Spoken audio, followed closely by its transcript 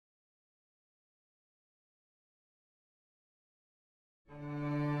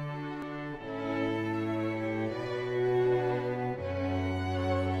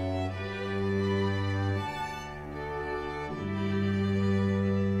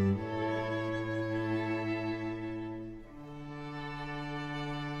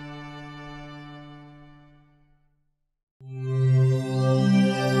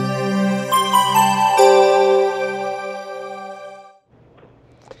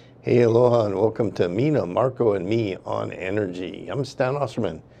Hey, aloha, and welcome to Mina, Marco, and me on Energy. I'm Stan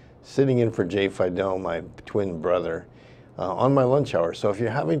Osserman, sitting in for Jay Fidel, my twin brother, on my lunch hour. So if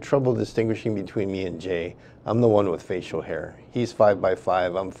you're having trouble distinguishing between me and Jay, I'm the one with facial hair. He's 5 by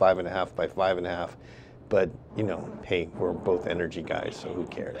 5, I'm 5.5 by 5.5. But, you know, hey, we're both energy guys, so who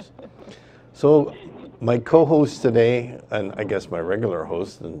cares? So my co-host today, and I guess my regular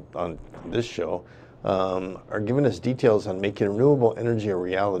host on this show, are giving us details on making renewable energy a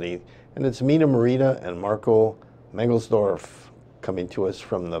reality. And it's Mina, Morita, and Marco Mangelsdorf coming to us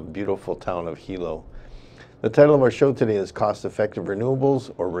from the beautiful town of Hilo. The title of our show today is Cost-Effective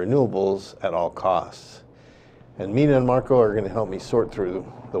Renewables or Renewables at All Costs. And Mina and Marco are going to help me sort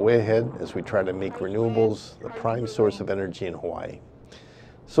through the way ahead as we try to make renewables the prime source of energy in Hawaii.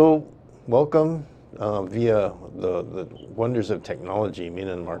 So welcome via the wonders of technology,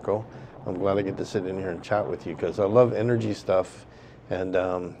 Mina and Marco. I'm glad I get to sit in here and chat with you because I love energy stuff, and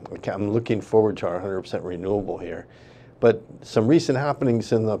I'm looking forward to our 100% renewable here. But some recent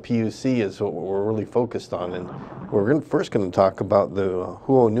happenings in the PUC is what we're really focused on, and we're first going to talk about the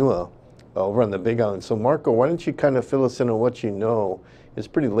Honua over on the Big Island. So Marco, why don't you kind of fill us in on what you know? It's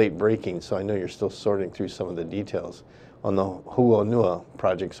pretty late breaking, so I know you're still sorting through some of the details on the Honua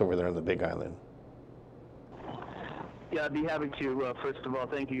projects over there on the Big Island. Yeah, I'd be happy to. First of all,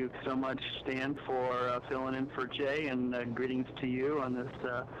 thank you so much, Stan, for filling in for Jay, and greetings to you on this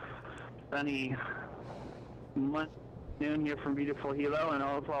sunny noon here from beautiful Hilo, and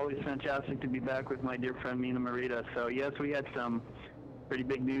it's always fantastic to be back with my dear friend Mina Morita. So yes, we had some pretty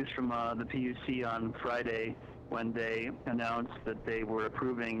big news from the PUC on Friday when they announced that they were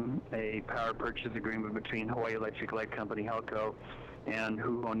approving a power purchase agreement between Hawaii Electric Light Company, HELCO, and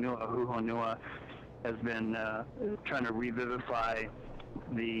Honua. Honua has been trying to revivify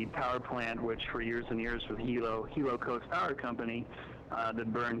the power plant, which for years and years was Hilo Coast Power Company,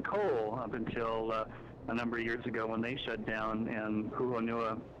 that burned coal up until a number of years ago when they shut down. And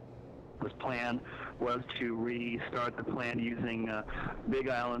Honua plan was to restart the plant using Big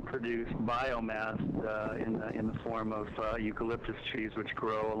Island produced biomass in the form of eucalyptus trees which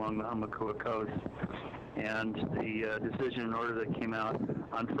grow along the Hamakua coast. And the decision and order that came out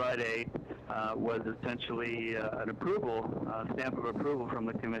on Friday was essentially an approval, stamp of approval from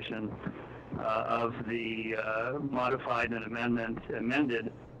the Commission of the modified and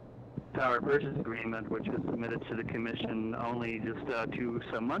amended power purchase agreement, which was submitted to the Commission only just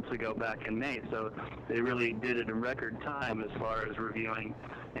some months ago, back in May. So they really did it in record time as far as reviewing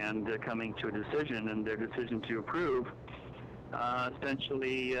and coming to a decision. And their decision to approve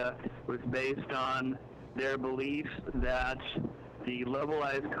essentially was based on their belief that the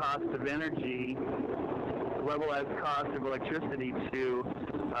levelized cost of energy, levelized cost of electricity to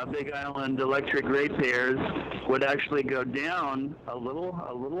Big Island electric ratepayers would actually go down a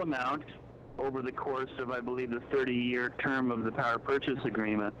little amount over the course of, I believe, the 30-year term of the power purchase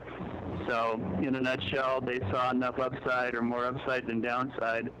agreement. So, in a nutshell, they saw enough upside, or more upside than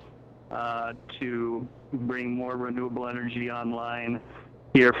downside, to bring more renewable energy online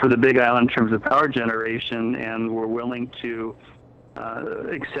here for the Big Island in terms of power generation, and were willing to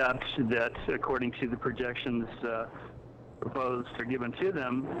accept that, according to the projections proposed or given to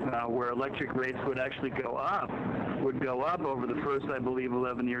them, where electric rates would actually go up over the first, I believe,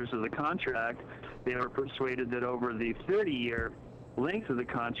 11 years of the contract. They were persuaded that over the 30-year length of the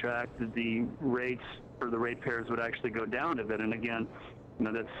contract, that the rates for the ratepayers would actually go down a bit. And again,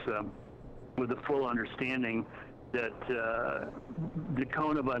 that's with a full understanding that the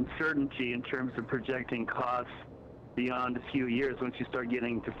cone of uncertainty in terms of projecting costs beyond a few years, once you start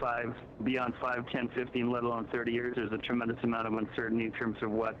getting to beyond 5, 10, 15, let alone 30 years, there's a tremendous amount of uncertainty in terms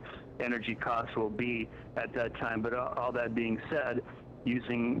of what energy costs will be at that time. But all that being said,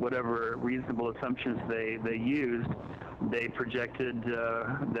 using whatever reasonable assumptions they used, they projected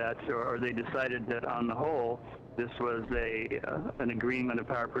that, or they decided that on the whole, this was an agreement, a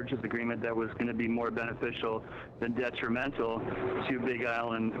power purchase agreement that was going to be more beneficial than detrimental to Big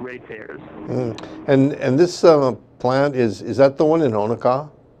Island ratepayers. And this plant is that the one in Honoka?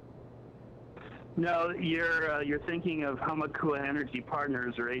 No, you're thinking of Hamakua Energy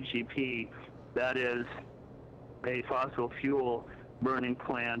Partners, or HEP. That is a fossil fuel burning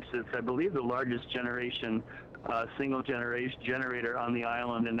plant. It's, I believe, the largest single generation generator on the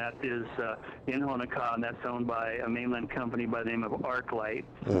island, and that is in Honoka, and that's owned by a mainland company by the name of ArcLight.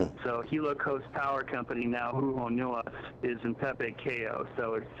 So Hilo Coast Power Company, now Honua, is in Pepe Keo,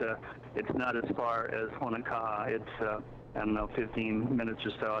 so it's not as far as Honoka. It's I don't know, 15 minutes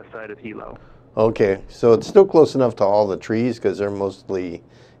or so outside of Hilo. Okay, so it's still close enough to all the trees because they're mostly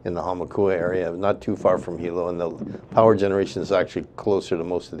in the Hamakua area, not too far from Hilo, and the power generation is actually closer to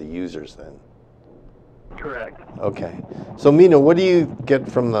most of the users then. Correct. Okay, so Mina, what do you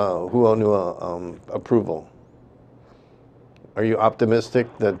get from the Honua approval? Are you optimistic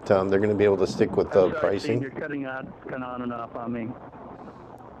that they're going to be able to stick with the Sorry, pricing? Steve, you're cutting out, kind of on and off on me.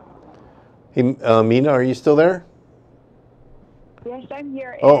 Hey, Mina, are you still there? Yes, I'm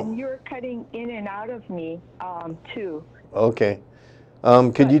here, Oh. and you're cutting in and out of me too. Okay.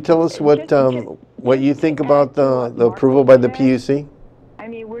 Could you tell us what you think to about add to what the approval Marco by the said, PUC? I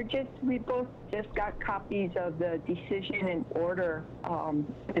mean, we both just got copies of the decision and order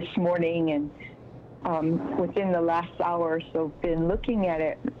this morning, and within the last hour, so been looking at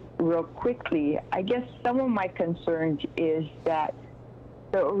it real quickly. I guess some of my concerns is that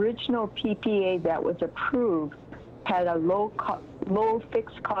the original PPA that was approved had a low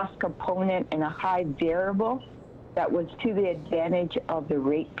fixed cost component and a high variable that was to the advantage of the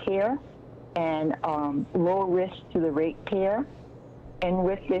ratepayer and low risk to the ratepayer. And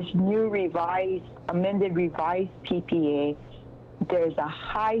with this new amended revised PPA, there's a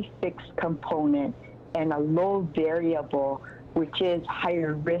high fixed component and a low variable, which is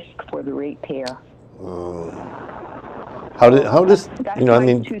higher risk for the ratepayer. How does That's you know? I my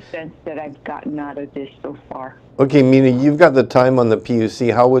mean, 2 cents that I've gotten out of this so far. okay, Mina, you've got the time on the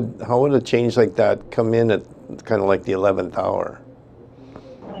PUC. How would a change like that come in at kind of like the 11th hour?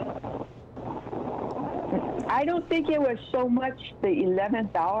 I don't think it was so much the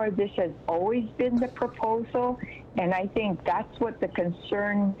 11th hour. This has always been the proposal, and I think that's what the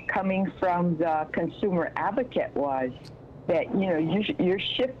concern coming from the consumer advocate was, that you're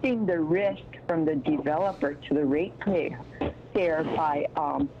shifting the risk from the developer to the ratepayer by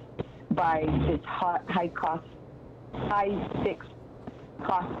this high fixed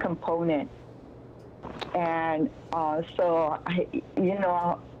cost component. And so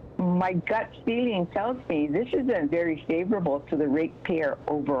my gut feeling tells me this isn't very favorable to the ratepayer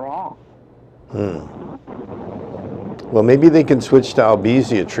overall. Well, maybe they can switch to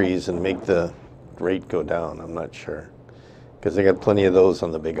albizia trees and make the rate go down. I'm not sure, because they got plenty of those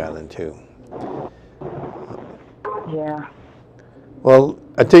on the Big Island too. Yeah. Well,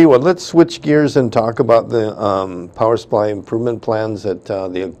 I tell you what, let's switch gears and talk about the power supply improvement plans that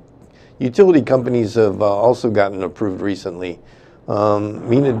the utility companies have also gotten approved recently.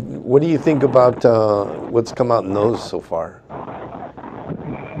 Mina, what do you think about what's come out in those so far?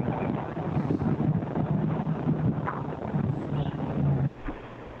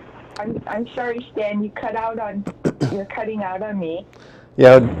 I'm sorry, Stan, you're cutting out on me.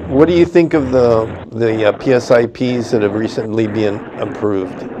 Yeah, what do you think of the PSIPs that have recently been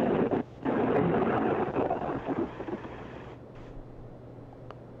approved?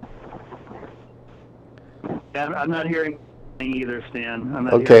 I'm not hearing either, Stan. I'm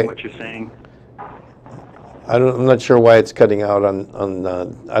not Okay. hearing what you're saying. I'm not sure why it's cutting out on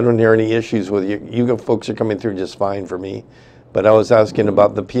I don't hear any issues with you. You folks are coming through just fine for me. But I was asking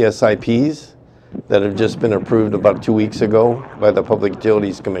about the PSIPs that have just been approved about 2 weeks ago by the Public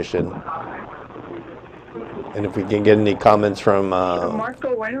Utilities Commission. And if we can get any comments from... So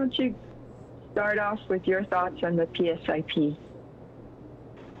Marco, why don't you start off with your thoughts on the PSIP?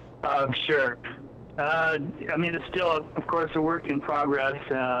 Sure. I mean, it's still, of course, a work in progress.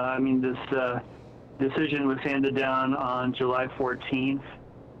 I mean, this decision was handed down on July 14th,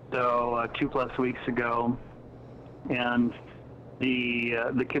 so 2+ weeks ago, and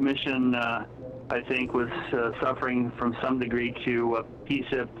the commission, I think, was suffering from some degree to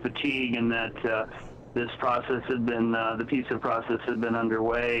PSIP fatigue, in that this process had been the PSIP process had been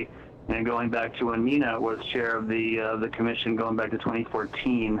underway, and going back to when Mina was chair of the commission, going back to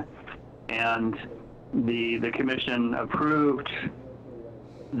 2014, and the commission approved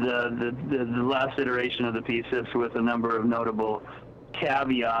the last iteration of the PSIPs with a number of notable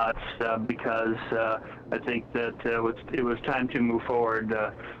caveats, because I think that it was time to move forward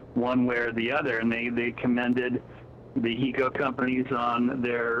one way or the other, and they commended the HECO companies on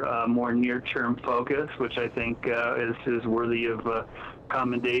their more near-term focus, which I think is worthy of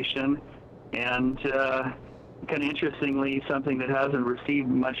commendation. And kind of interestingly, something that hasn't received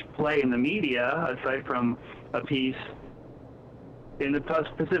much play in the media, aside from a piece in the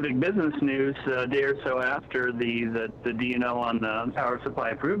Pacific Business News a day or so after the DNO on the Power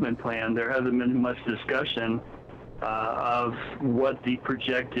Supply Improvement Plan, there hasn't been much discussion of what the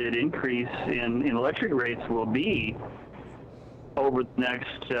projected increase in electric rates will be over the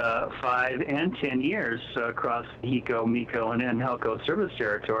next 5 and 10 years across HECO, MECO, and HELCO service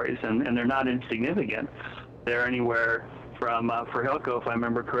territories, and they're not insignificant. They're anywhere from for Helco, if I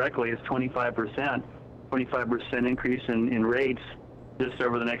remember correctly, is 25%. 25% increase in rates just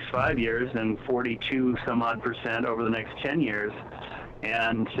over the next 5 years, and 42 some odd percent over the next 10 years.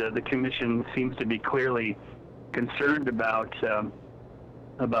 And the commission seems to be clearly concerned about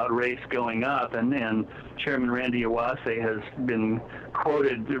rates going up, and Chairman Randy Iwase has been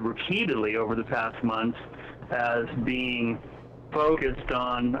quoted repeatedly over the past months as being focused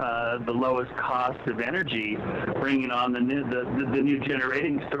on the lowest cost of energy, bringing on the new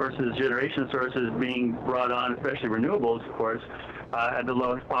generation sources being brought on, especially renewables, of course, at the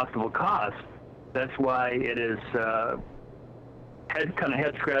lowest possible cost. That's why it is kind of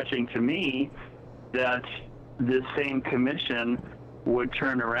head scratching to me that this same commission would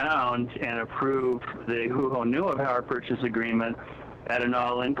turn around and approve the Honua power purchase agreement at an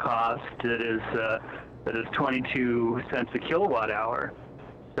all-in cost that is 22 cents a kilowatt hour.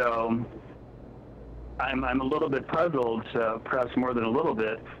 So I'm a little bit puzzled, perhaps more than a little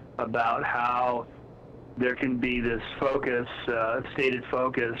bit, about how there can be this focus, stated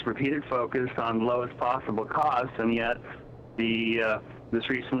focus, repeated focus on lowest possible cost, and yet this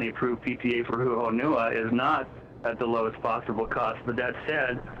recently approved PPA for Honua is not at the lowest possible cost. But that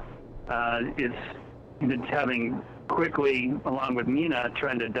said, it's having quickly, along with Mina,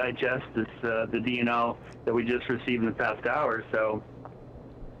 trying to digest this the DNO that we just received in the past hour. So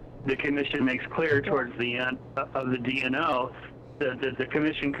the commission makes clear towards the end of the DNO that the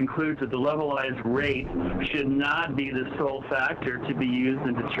commission concludes that the levelized rate should not be the sole factor to be used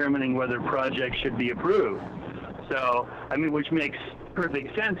in determining whether projects should be approved. So, I mean, which makes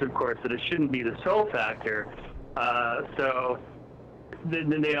perfect sense, of course, that it shouldn't be the sole factor. So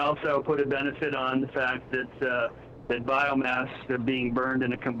then they also put a benefit on the fact that biomass being burned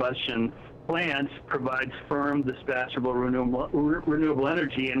in a combustion plant provides firm, dispatchable renewable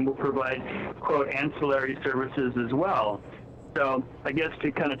energy and will provide, quote, ancillary services as well. So I guess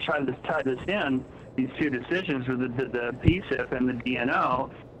to kind of tie this in, these two decisions with the PSIP and the DNO,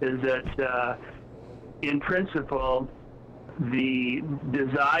 is that in principle, the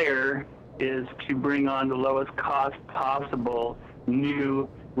desire is to bring on the lowest cost possible new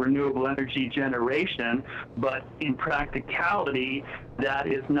renewable energy generation, but in practicality, that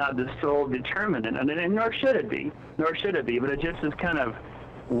is not the sole determinant, and nor should it be. But it just is kind of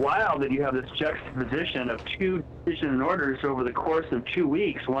wild that you have this juxtaposition of two decision and orders over the course of 2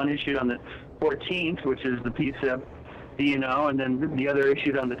 weeks, one issued on the 14th, which is the PSIP DNO, and then the other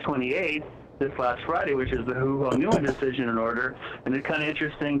issued on the 28th, this last Friday, which is the Honua decision and order. And it's kind of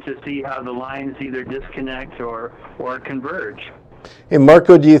interesting to see how the lines either disconnect or converge. Hey,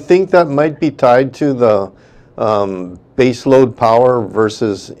 Marco, do you think that might be tied to the baseload power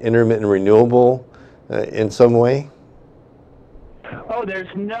versus intermittent renewable in some way? Oh,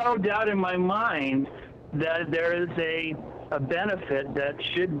 there's no doubt in my mind that there is a benefit that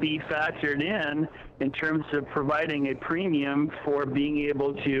should be factored in terms of providing a premium for being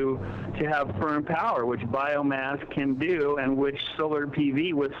able to have firm power, which biomass can do, and which solar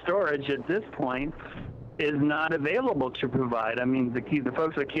PV with storage at this point is not available to provide. I mean, the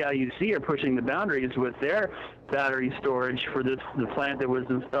folks at KIUC are pushing the boundaries with their battery storage for the plant that was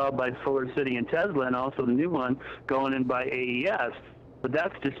installed by Solar City and Tesla, and also the new one going in by AES. But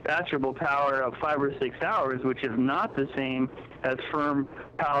that's dispatchable power of 5 or 6 hours, which is not the same as firm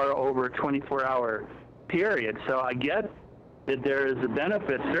power over a 24-hour period. So I get that there is a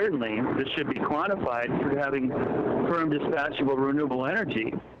benefit, certainly, that should be quantified for having firm dispatchable renewable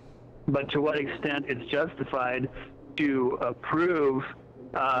energy. But to what extent it's justified to approve,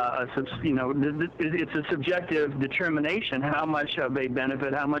 it's a subjective determination how much of a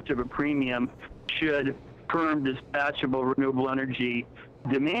benefit, how much of a premium should firm dispatchable renewable energy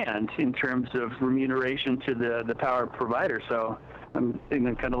demand in terms of remuneration to the power provider. So I'm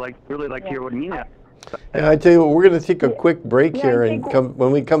kind of really like to hear what Mina. And I tell you what, we're going to take a quick break here, and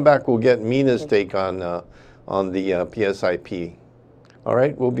when we come back, we'll get Mina's take on the PSIP. All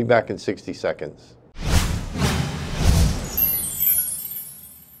right, we'll be back in 60 seconds.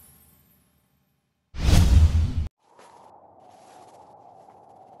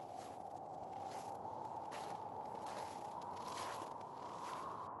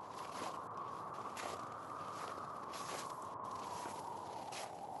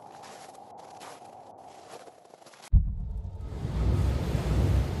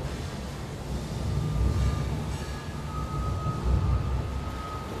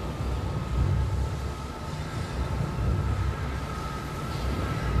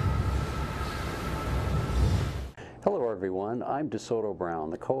 everyone. I'm DeSoto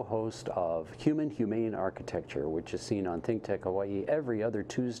Brown, the co-host of Human Humane Architecture, which is seen on ThinkTech Hawaii every other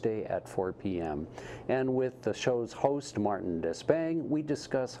Tuesday at 4 p.m. And with the show's host, Martin Despang, we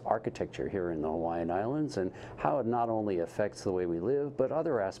discuss architecture here in the Hawaiian Islands and how it not only affects the way we live, but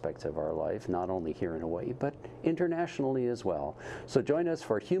other aspects of our life, not only here in Hawaii, but internationally as well. So join us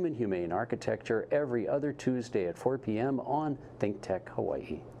for Human Humane Architecture every other Tuesday at 4 p.m. on ThinkTech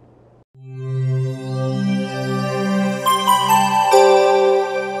Hawaii.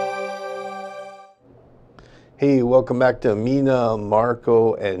 Hey, welcome back to Mina,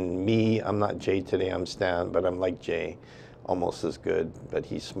 Marco, and me. I'm not Jay today, I'm Stan, but I'm like Jay. Almost as good, but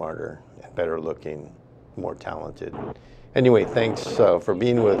he's smarter, better looking, more talented. Anyway, thanks for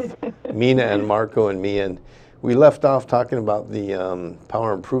being with Mina and Marco and me. And we left off talking about the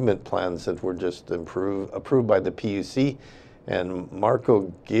power improvement plans that were just approved by the PUC. And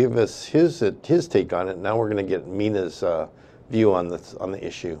Marco gave us his take on it. Now we're going to get Mina's view on the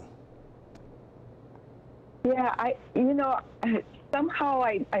issue. Yeah, somehow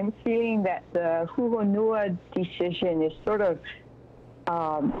I'm feeling that the Honua decision is sort of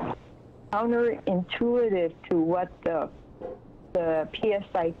counterintuitive to what the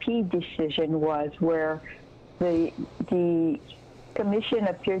PSIP decision was, where the commission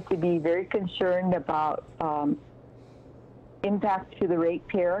appeared to be very concerned about impact to the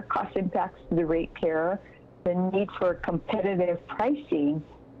ratepayer, cost impacts to the ratepayer, the need for competitive pricing,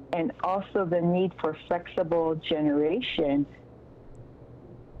 and also the need for flexible generation.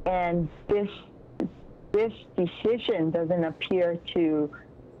 And this decision doesn't appear to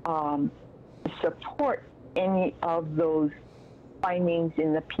support any of those findings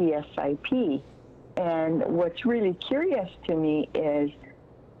in the PSIP. And what's really curious to me is,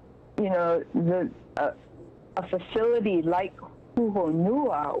 a facility like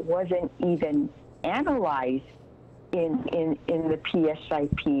Honua wasn't even analyzed in the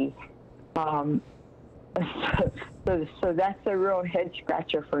PSIP. So that's a real head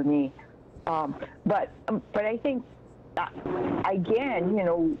scratcher for me. But I think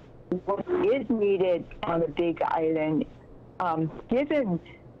again, what is needed on the Big Island, given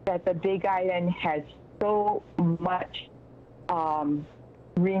that the Big Island has so much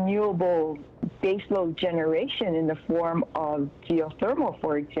renewable baseload generation in the form of geothermal,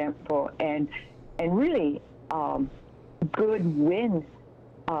 for example, and really good wind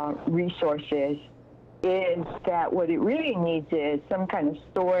resources, is that what it really needs is some kind of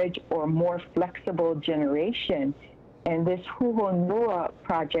storage or more flexible generation. And this Honua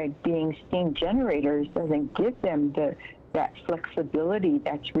project, being steam generators, doesn't give them that flexibility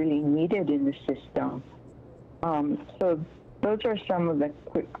that's really needed in the system. So those are some of the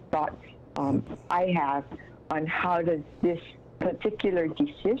quick thoughts I have on how does this particular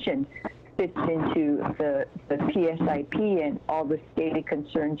decision fits into the PSIP and all the stated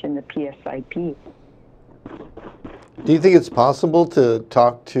concerns in the PSIP. Do you think it's possible to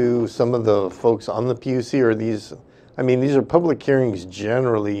talk to some of the folks on the PUC, or these are public hearings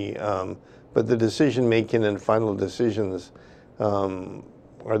generally, but the decision making and final decisions,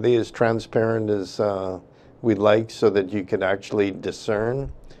 are they as transparent as we'd like, so that you could actually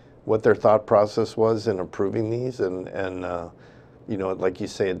discern what their thought process was in approving these? And like you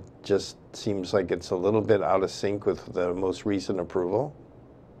say, it just seems like it's a little bit out of sync with the most recent approval.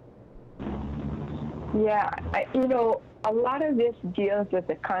 Yeah, a lot of this deals with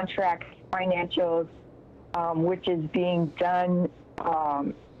the contract financials, which is being done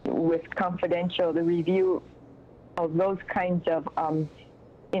with confidential. The review of those kinds of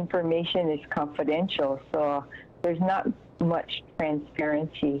information is confidential, so there's not much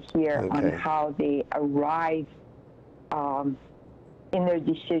transparency here on how they arrive in their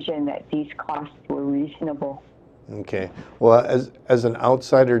decision that these costs were reasonable. Okay. Well, as an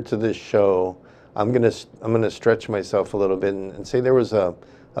outsider to this show, I'm gonna stretch myself a little bit and say there was a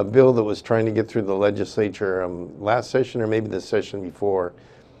bill that was trying to get through the legislature last session, or maybe the session before,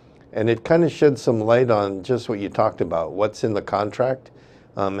 and it kind of shed some light on just what you talked about, what's in the contract,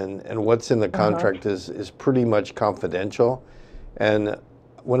 and what's in the contract is pretty much confidential. And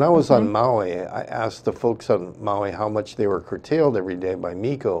when I was on Maui, I asked the folks on Maui how much they were curtailed every day by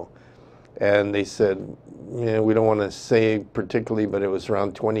MECO, and they said, we don't want to say particularly, but it was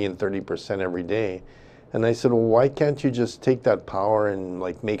around 20 and 30% every day. And I said, well, why can't you just take that power and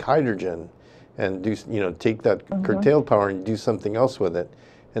like make hydrogen and do, take that curtailed power and do something else with it?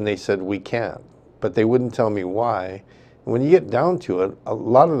 And they said, we can't, but they wouldn't tell me why. And when you get down to it, a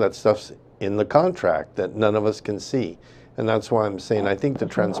lot of that stuff's in the contract that none of us can see. And that's why I'm saying I think the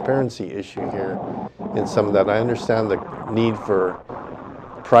transparency issue here in some of that, I understand the need for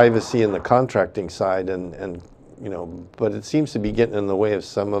privacy in the contracting side and you know, but it seems to be getting in the way of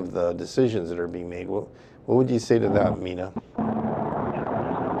some of the decisions that are being made. What would you say to that, Mina?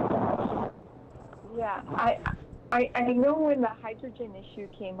 Yeah, I know when the hydrogen issue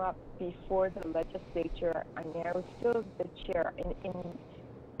came up before the legislature, I mean, I was still the chair in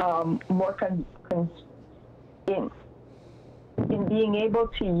being able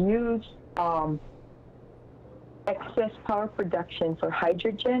to use excess power production for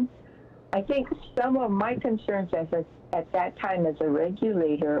hydrogen. I think some of my concerns at that time as a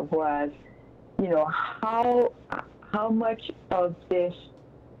regulator was, you know, how much of this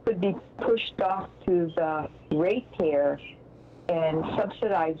could be pushed off to the ratepayer and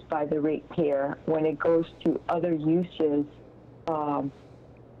subsidized by the ratepayer when it goes to other uses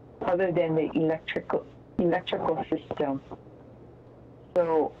other than the electrical system.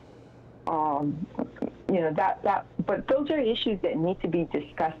 So, you know, but those are issues that need to be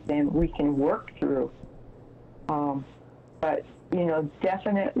discussed and we can work through. But, you know,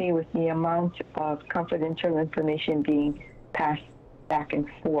 definitely with the amount of confidential information being passed back and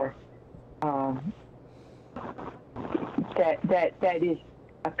forth, that is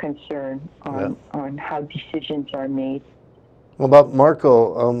a concern on how decisions are made. Well, about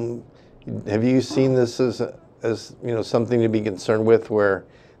Marco, have you seen this as you know, something to be concerned with, where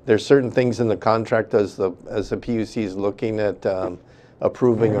there's certain things in the contract as the PUC is looking at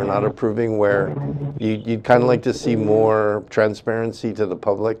approving or not approving, where you'd kind of like to see more transparency to the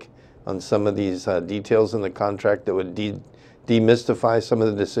public on some of these details in the contract that would demystify some of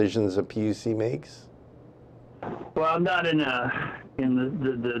the decisions a PUC makes? Well, I'm not in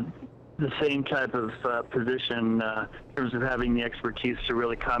the same type of position in terms of having the expertise to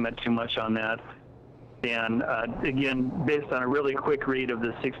really comment too much on that. And again, based on a really quick read of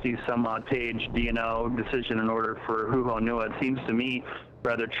the 60-some-odd page DNO decision in order for Honua, it seems to me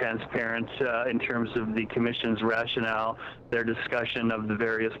rather transparent in terms of the Commission's rationale, their discussion of the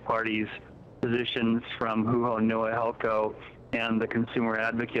various parties' positions from Honua, Helco, and the consumer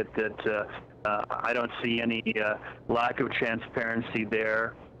advocate, that I don't see any lack of transparency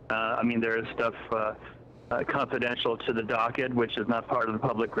there. I mean, there is stuff confidential to the docket, which is not part of the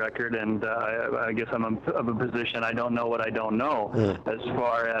public record, and I guess I'm of a position I don't know what I don't know as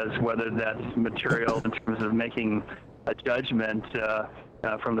far as whether that's material in terms of making a judgment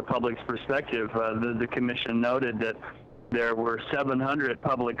from the public's perspective. The Commission noted that there were 700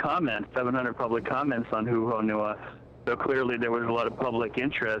 public comments on Honua. So clearly there was a lot of public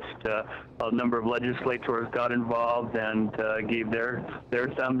interest. A number of legislators got involved and gave their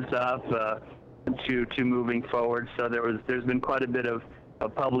thumbs up to moving forward. So there's been quite a bit of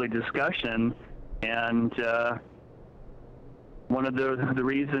public discussion, and one of the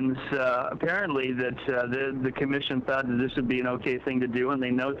reasons apparently that the Commission thought that this would be an okay thing to do, and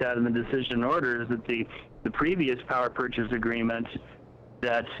they note that in the decision order, is that the previous power purchase agreement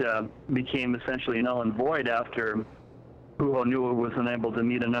that became essentially null and void after Honua was unable to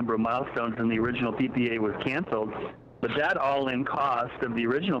meet a number of milestones and the original PPA was canceled. But that all-in cost of the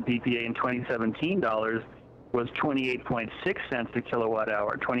original PPA in 2017 dollars was 28.6 cents a kilowatt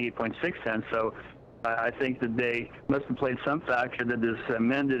hour, 28.6 cents. So I think that they must have played some factor that this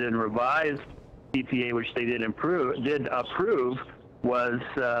amended and revised PPA, which they did approve, was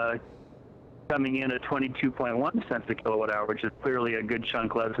coming in at 22.1 cents a kilowatt hour, which is clearly a good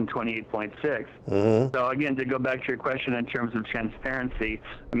chunk less than 28.6. So again, to go back to your question in terms of transparency,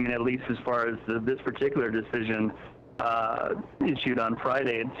 I mean, at least as far as this particular decision issued on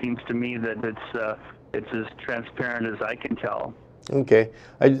Friday, it seems to me that it's as transparent as I can tell. Okay,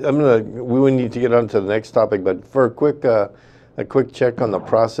 we will need to get on to the next topic, but for a quick check on the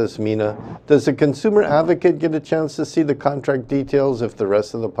process, Mina, does the consumer advocate get a chance to see the contract details if the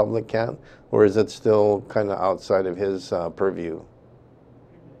rest of the public can't, or is it still kind of outside of his purview?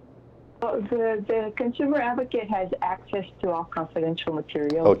 The consumer advocate has access to all confidential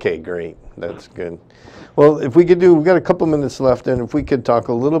materials. Okay, great. That's good. Well, if we could we've got a couple minutes left, and if we could talk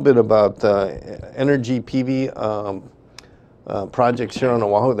a little bit about NRG PV projects here on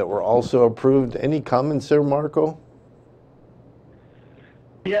Oahu that were also approved. Any comments there, Marco?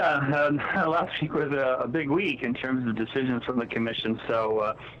 Yeah, last week was a big week in terms of decisions from the Commission.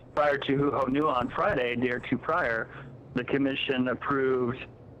 So prior to Honua on Friday, a day or two prior, the Commission approved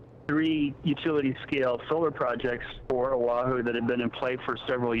 3 utility-scale solar projects for Oahu that had been in play for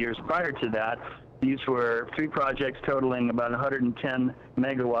several years prior to that. These were 3 projects totaling about 110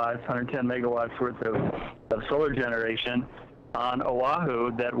 megawatts worth of solar generation on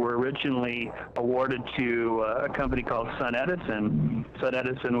Oahu that were originally awarded to a company called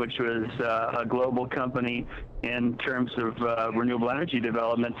SunEdison, which was a global company in terms of renewable energy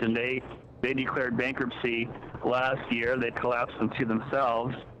development, and they they declared bankruptcy last year. They collapsed into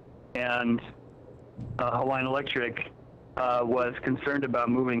themselves, and Hawaiian Electric was concerned about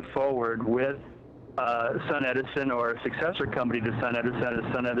moving forward with Sun Edison, or a successor company to Sun Edison,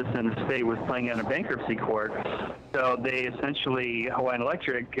 as Sun Edison estate was playing in a bankruptcy court. So they essentially, Hawaiian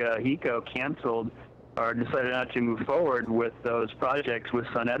Electric, HECO, canceled or decided not to move forward with those projects with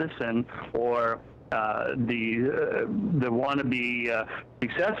Sun Edison or the wannabe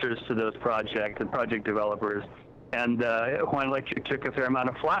successors to those projects, the project developers. And Hawaiian Electric took a fair amount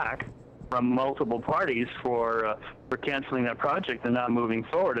of flack from multiple parties for canceling that project and not moving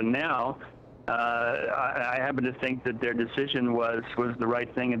forward. And now I happen to think that their decision was the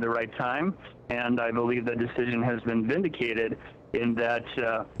right thing at the right time, and I believe that decision has been vindicated in that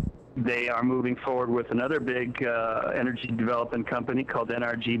they are moving forward with another big energy development company called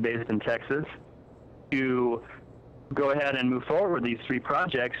NRG, based in Texas, to go ahead and move forward with these 3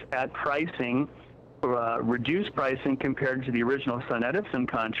 projects at pricing, reduced pricing compared to the original Sun Edison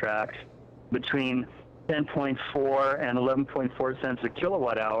contract, between 10.4 and 11.4 cents a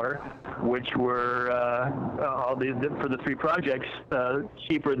kilowatt hour, which were for the 3 projects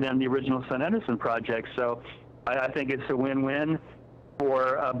cheaper than the original Sun Edison project. So I think it's a win-win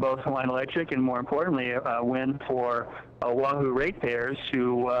for both Hawaiian Electric, and more importantly, a win for Oahu ratepayers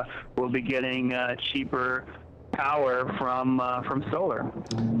who will be getting cheaper power from solar.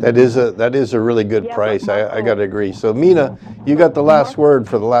 That is a really good price. I got to agree. So Mina, you got the last word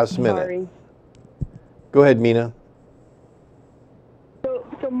for the last minute. Sorry. Go ahead, Mina.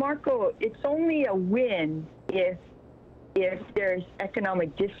 So Marco, it's only a win if there's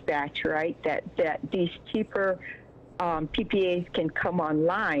economic dispatch, right? That these cheaper PPAs can come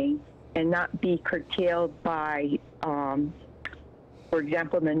online and not be curtailed by, for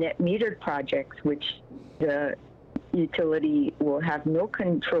example, the net metered projects, which the utility will have no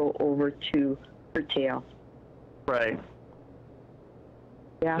control over to curtail. Right.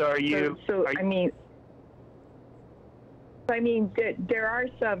 Yeah. So I mean, there are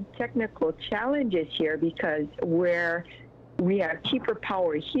some technical challenges here, because where we have cheaper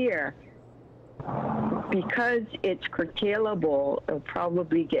power here, because it's curtailable, it'll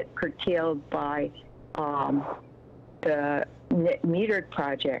probably get curtailed by the net metered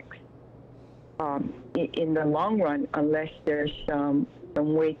projects in the long run, unless there's some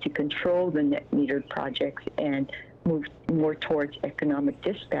way to control the net metered projects and move more towards economic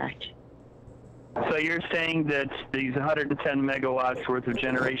dispatch. So you're saying that these 110 megawatts worth of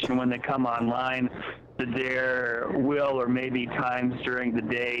generation, when they come online, that there will, or maybe times during the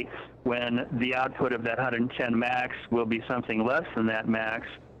day when the output of that 110 max will be something less than that max,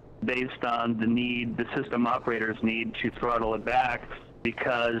 based on the system operators need to throttle it back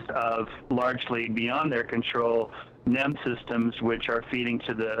because of largely beyond their control NEM systems, which are feeding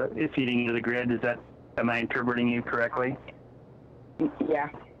into the grid. Am I interpreting you correctly? Yeah.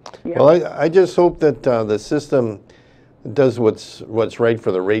 Well, I just hope that the system does what's right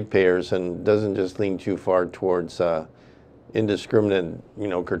for the ratepayers and doesn't just lean too far towards indiscriminate,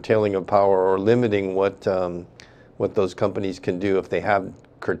 curtailing of power, or limiting what those companies can do if they have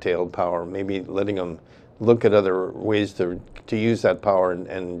curtailed power. Maybe letting them look at other ways to use that power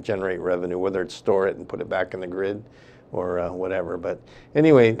and generate revenue, whether it's store it and put it back in the grid or whatever. But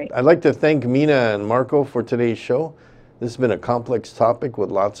anyway, I'd like to thank Mina and Marco for today's show. This has been a complex topic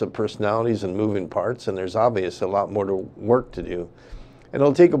with lots of personalities and moving parts, and there's obviously a lot more work to do. And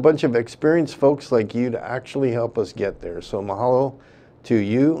it'll take a bunch of experienced folks like you to actually help us get there. So mahalo to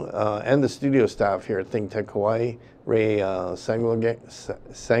you and the studio staff here at ThinkTech Hawaii, Ray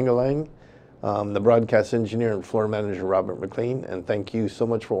Sangalang, the broadcast engineer and floor manager, Robert McLean, and thank you so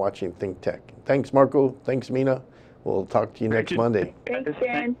much for watching ThinkTech. Thanks, Marco. Thanks, Mina. We'll talk to you next Monday. Thanks,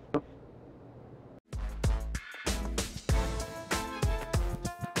 Dan.